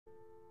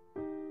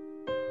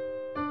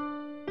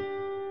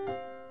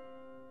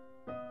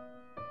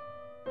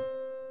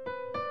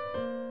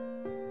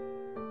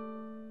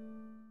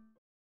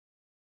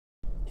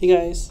Hey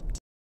guys,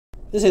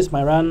 this is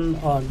my run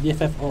on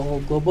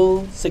DFFOO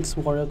Global 6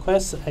 Warrior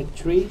Quest Act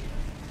 3.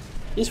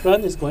 This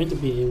run is going to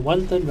be a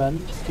one-turn run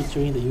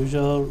featuring the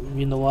usual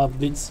Rinoa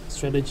Blitz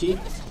strategy.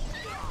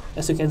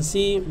 As you can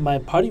see, my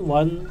party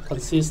 1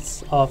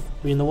 consists of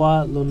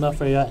Rinoa, Luna,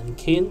 Freya and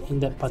Kain in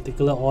that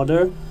particular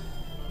order.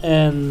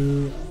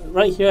 And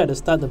right here at the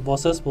start, the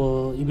bosses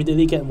will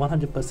immediately get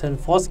 100%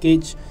 force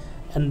gauge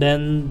and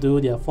then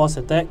do their force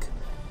attack.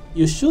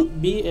 You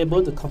should be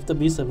able to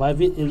comfortably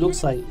survive it. It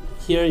looks like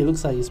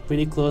it's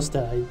pretty close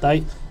that I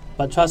died,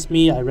 but trust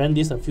me, I ran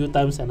this a few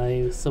times and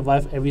I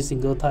survived every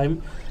single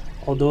time,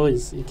 although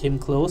it came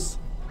close.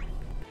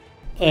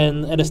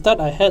 And at the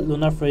start, I had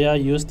Luna Freya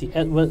use the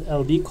Edward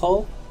LD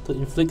call to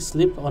inflict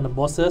sleep on the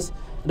bosses,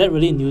 and that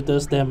really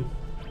neuters them.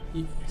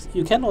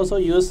 You can also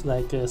use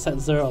like a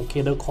Setzer or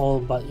Kader call,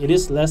 but it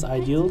is less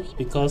ideal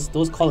because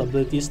those call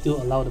abilities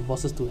still allow the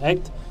bosses to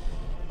act,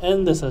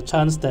 and there's a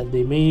chance that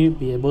they may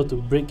be able to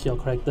break your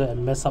character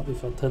and mess up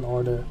with your turn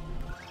order.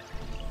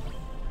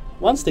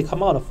 Once they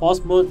come out of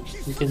force mode,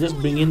 you can just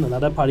bring in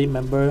another party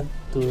member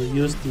to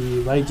use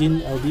the Raijin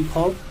LD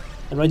call,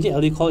 and Raijin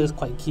LD call is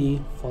quite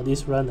key for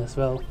this run as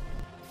well.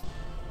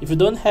 If you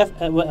don't have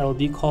Edward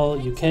LD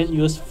call, you can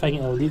use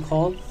Fang LD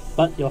call,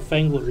 but your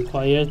Fang would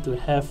require to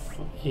have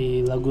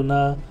a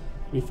Laguna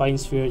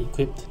Refined Sphere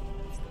equipped.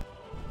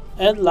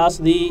 And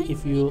lastly,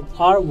 if you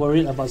are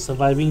worried about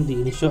surviving the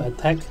initial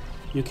attack,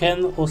 you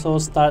can also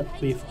start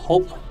with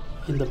Hope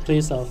in the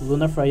place of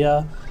Luna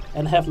Freya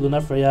and have Luna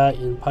Freya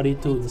in party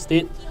 2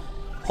 instead.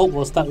 Hope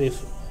will start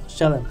with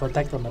Shell and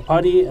Protect on the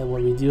party and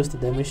will reduce the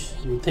damage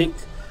you take,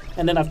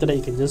 and then after that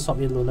you can just swap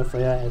in Luna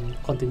Freya and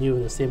continue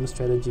with the same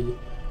strategy.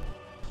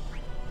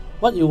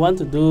 What you want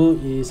to do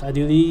is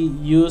ideally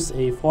use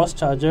a Force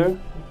Charger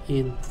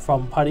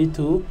from party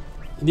 2.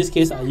 In this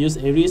case I use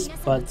Ares,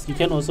 but you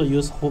can also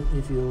use Hope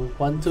if you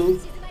want to,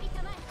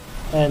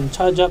 and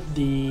charge up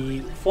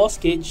the force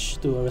gauge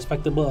to a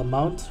respectable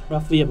amount,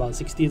 roughly about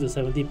 60 to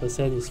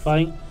 70% is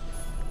fine.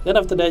 Then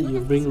after that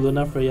you bring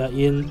Luna Freya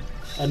in,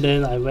 and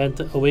then I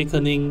went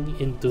Awakening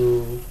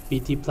into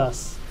BT+.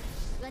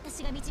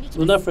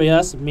 Luna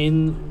Freya's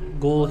main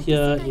goal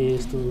here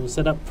is to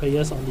set up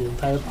prayers on the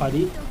entire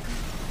party.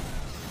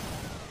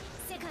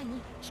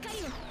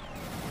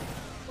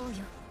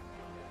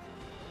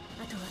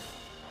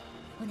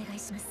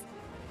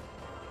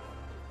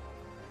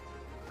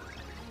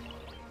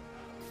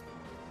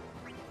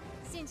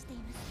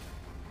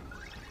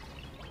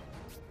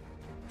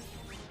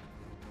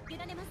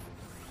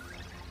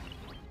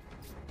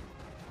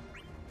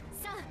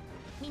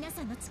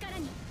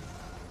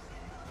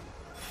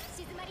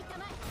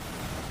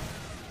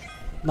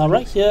 Now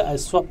right here I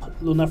swap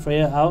Luna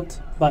Freya out,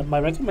 but my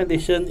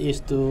recommendation is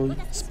to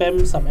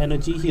spam some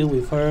energy heal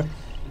with her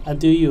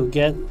until you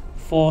get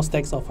 4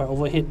 stacks of her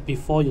overhead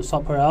before you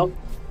swap her out.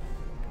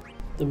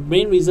 The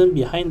main reason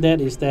behind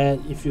that is that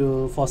if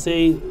you, for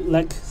say,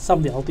 lack some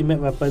of the ultimate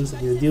weapons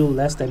and you deal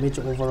less damage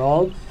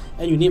overall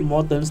and you need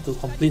more turns to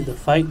complete the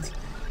fight,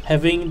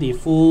 having the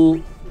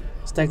full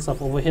stacks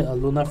of overhead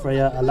on Luna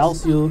Freya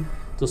allows you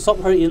to swap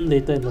her in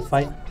later in the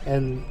fight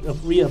and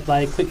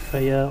reapply Quick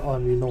Prayer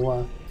on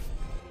Rinoa.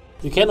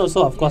 You can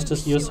also of course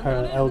just use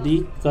her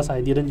LD, because I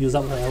didn't use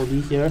up her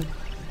LD here.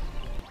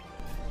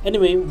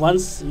 Anyway,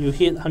 once you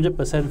hit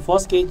 100%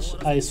 force gauge,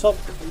 I swapped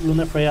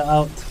Luna Freya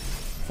out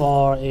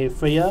for a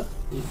Freya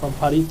from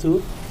party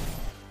 2.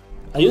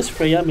 I use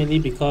Freya mainly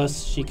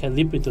because she can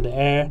leap into the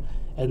air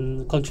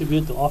and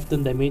contribute to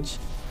off-turn damage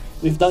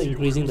without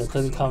increasing the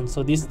turn count,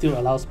 so this still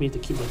allows me to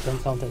keep the turn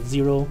count at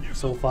 0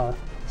 so far.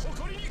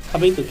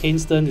 Coming to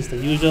Kain's turn is the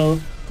usual,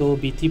 go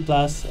BT+,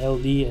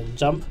 LD and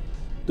jump.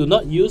 Do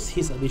not use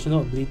his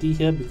additional ability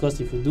here, because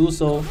if you do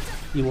so,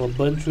 you will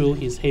burn through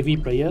his heavy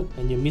prayer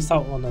and you miss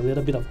out on a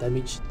little bit of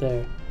damage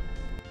there.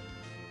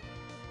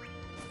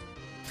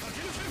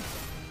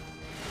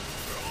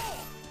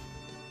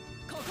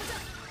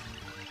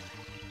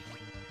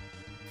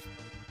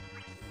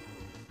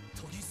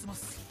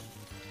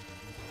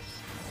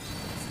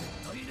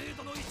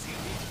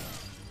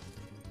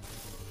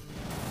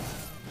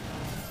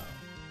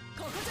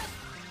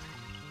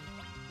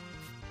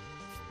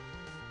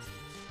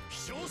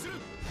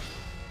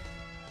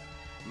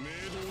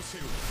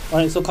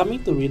 Alright, so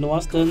coming to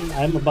Rinoa's turn,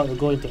 I am about to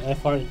go into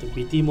FR into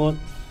BT mode.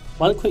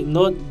 One quick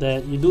note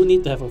that you do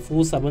need to have a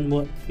full summon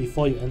mode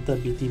before you enter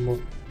BT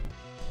mode.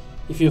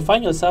 If you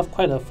find yourself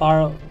quite a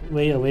far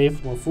way away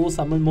from a full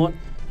summon mode,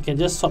 you can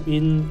just swap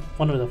in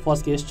one of the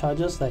force gauge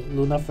charges like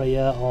Luna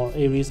Freya or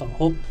Ares or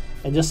Hope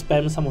and just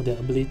spam some of their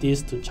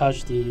abilities to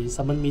charge the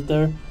summon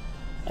meter,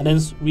 and then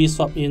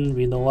re-swap in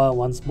Rinoa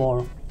once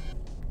more.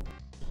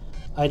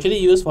 I actually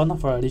used one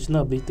of her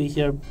additional ability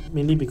here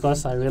mainly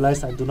because I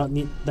realized I do not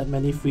need that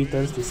many free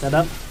turns to set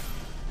up.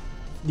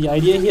 The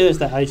idea here is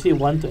that I actually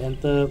want to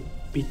enter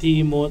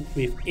BT mode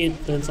with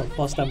 8 turns of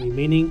force time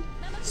remaining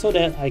so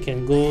that I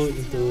can go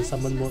into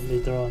summon mode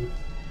later on.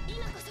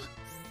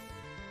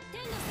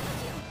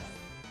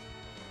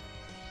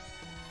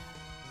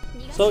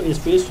 So it's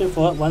pretty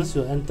straightforward. Once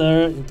you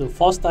enter into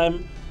force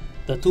time,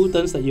 The 2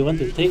 turns that you want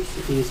to take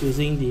is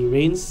using the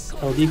Rain's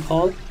LD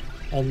call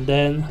and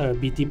then her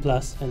BT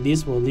plus, and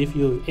this will leave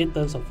you with 8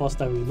 turns of force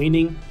time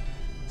remaining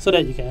so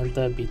that you can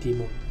enter BT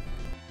mode.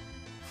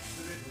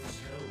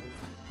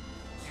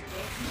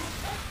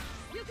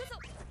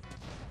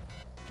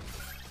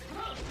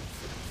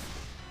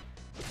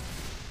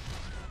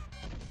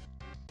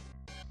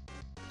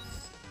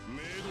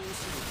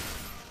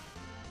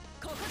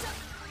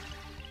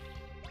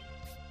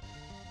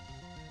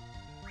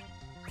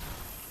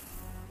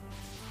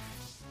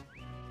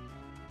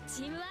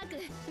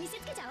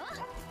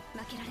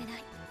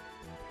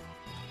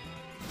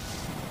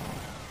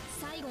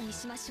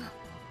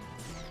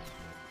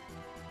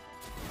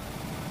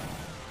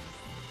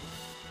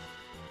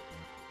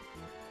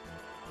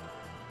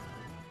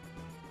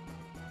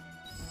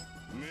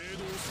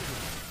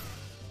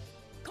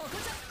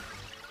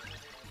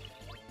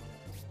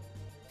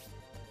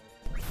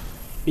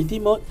 BT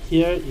mode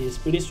here is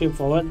pretty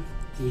straightforward.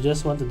 You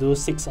just want to do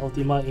 6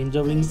 Ultima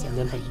Angel Wings and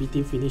then have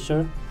BT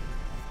finisher.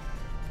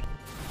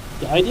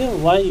 The idea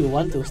why you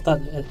want to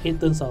start at 8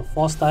 turns of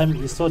force time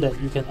is so that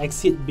you can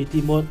exit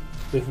BT mode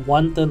with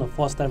 1 turn of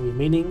force time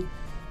remaining.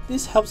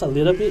 This helps a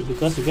little bit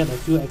because you get a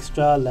few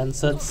extra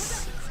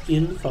lancets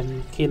in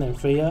from Kain and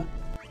Freya.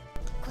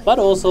 But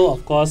also,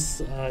 of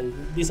course,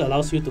 this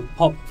allows you to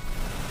pop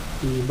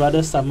the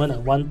Brother Summon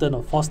at 1 turn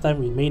of force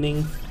time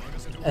remaining,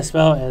 as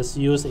well as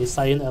use a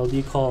Cyan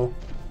LD call.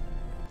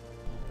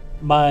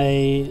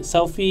 My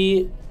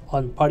Selphie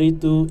on party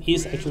 2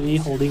 is actually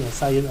holding a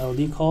Cyan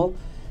LD call,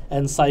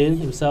 and Cyan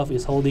himself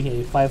is holding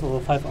a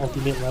 5/5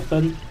 ultimate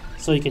weapon,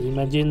 so you can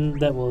imagine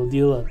that will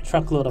deal a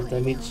truckload of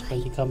damage when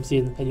he comes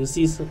in, and you'll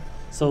see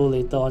so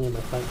later on in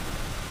the fight.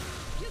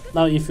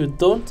 Now if you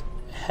don't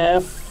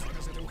have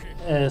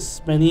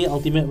as many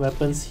ultimate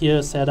weapons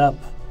here set up,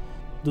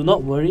 do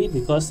not worry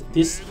because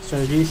this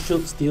strategy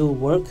should still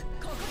work,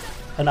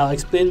 and I'll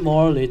explain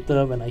more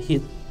later when I hit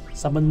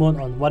summon mode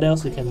on what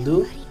else you can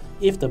do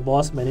if the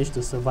boss managed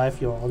to survive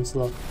your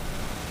onslaught.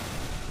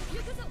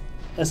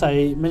 As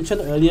I mentioned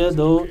earlier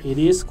though, it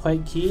is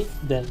quite key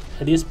that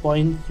at this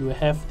point you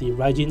have the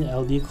Raijin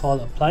LD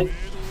call applied.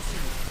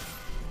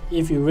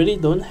 If you really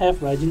don't have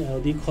Raijin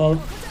LD call,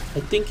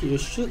 I think you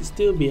should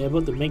still be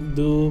able to make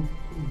do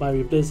by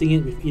replacing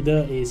it with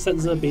either a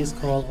Setzer base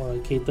call or a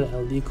Cater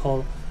LD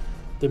call.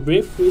 The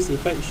Brave Freeze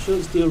effect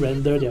should still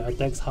render their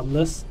attacks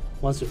harmless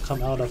once you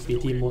come out of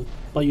BT mode,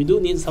 but you do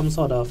need some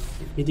sort of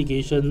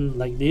mitigation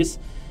like this,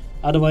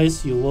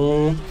 otherwise you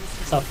will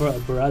suffer a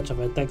barrage of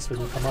attacks when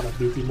you come out of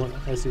BT mode,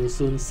 as you will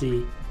soon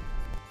see.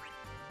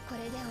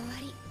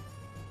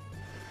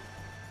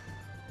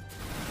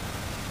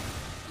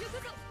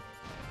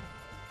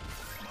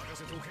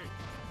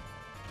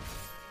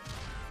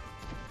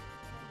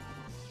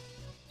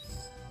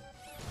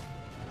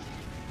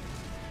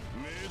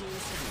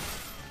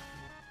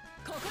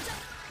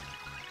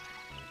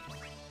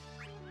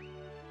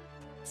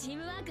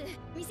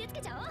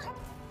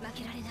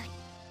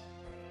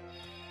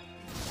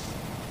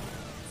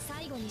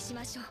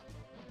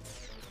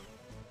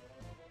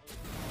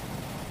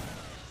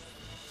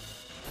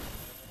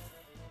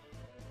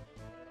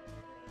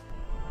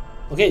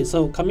 Okay,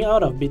 so coming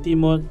out of BT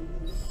mode,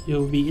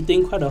 you'll be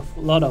eating quite a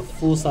lot of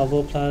full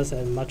salvo plus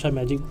and matcha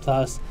magic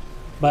plus,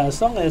 but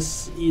as long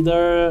as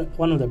either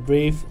one of the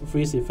Brave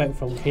Freeze effect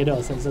from Kader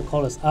or Setzer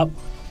call is up,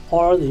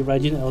 or the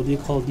Raijin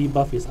LD call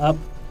debuff is up,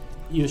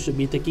 you should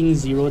be taking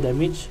 0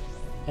 damage,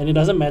 and it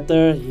doesn't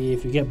matter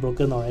if you get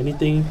broken or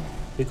anything,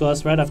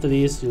 because right after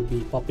this you'll be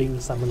popping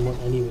summon mode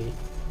anyway.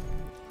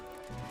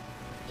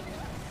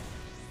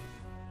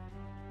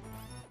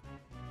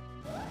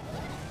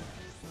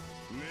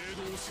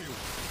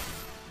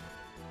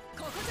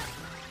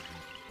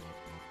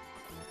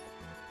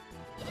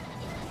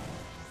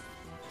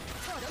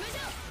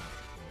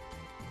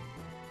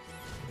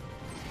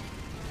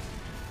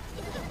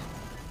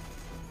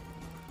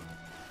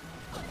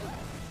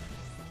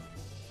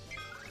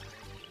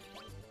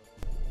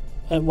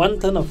 At 1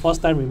 turn of force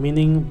time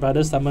remaining,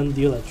 Brother Summon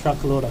deal a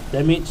truckload of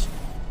damage,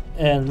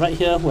 and right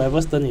here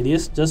whoever's turn it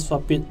is, just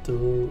swap it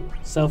to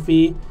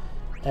Selphie,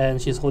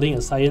 and she's holding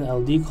a Cyan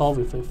LD call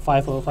with a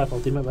 5/5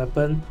 ultimate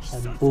weapon,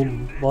 and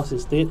boom, boss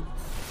is dead.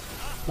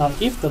 Now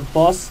if the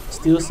boss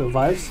still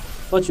survives,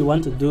 what you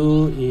want to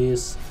do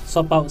is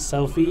swap out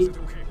Selphie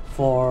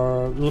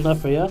for Luna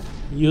Freya,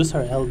 use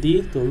her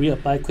LD to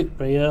reapply Quick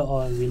Prayer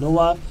on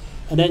Rinoa,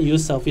 and then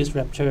use Selphie's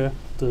Rapture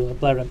to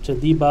apply Rapture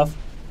debuff.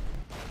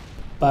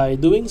 By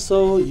doing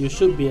so, you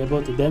should be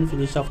able to then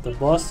finish off the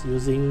boss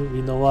using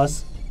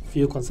Rinoa's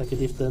few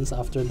consecutive turns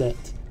after that.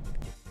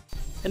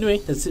 Anyway,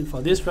 that's it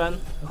for this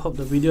run. I hope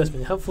the video has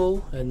been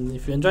helpful, and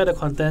if you enjoyed the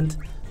content,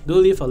 do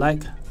leave a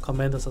like,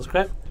 comment and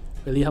subscribe.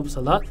 Really helps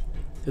a lot.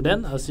 Till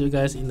then, I'll see you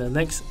guys in the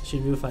next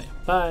Shinryu fight.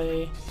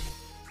 Bye!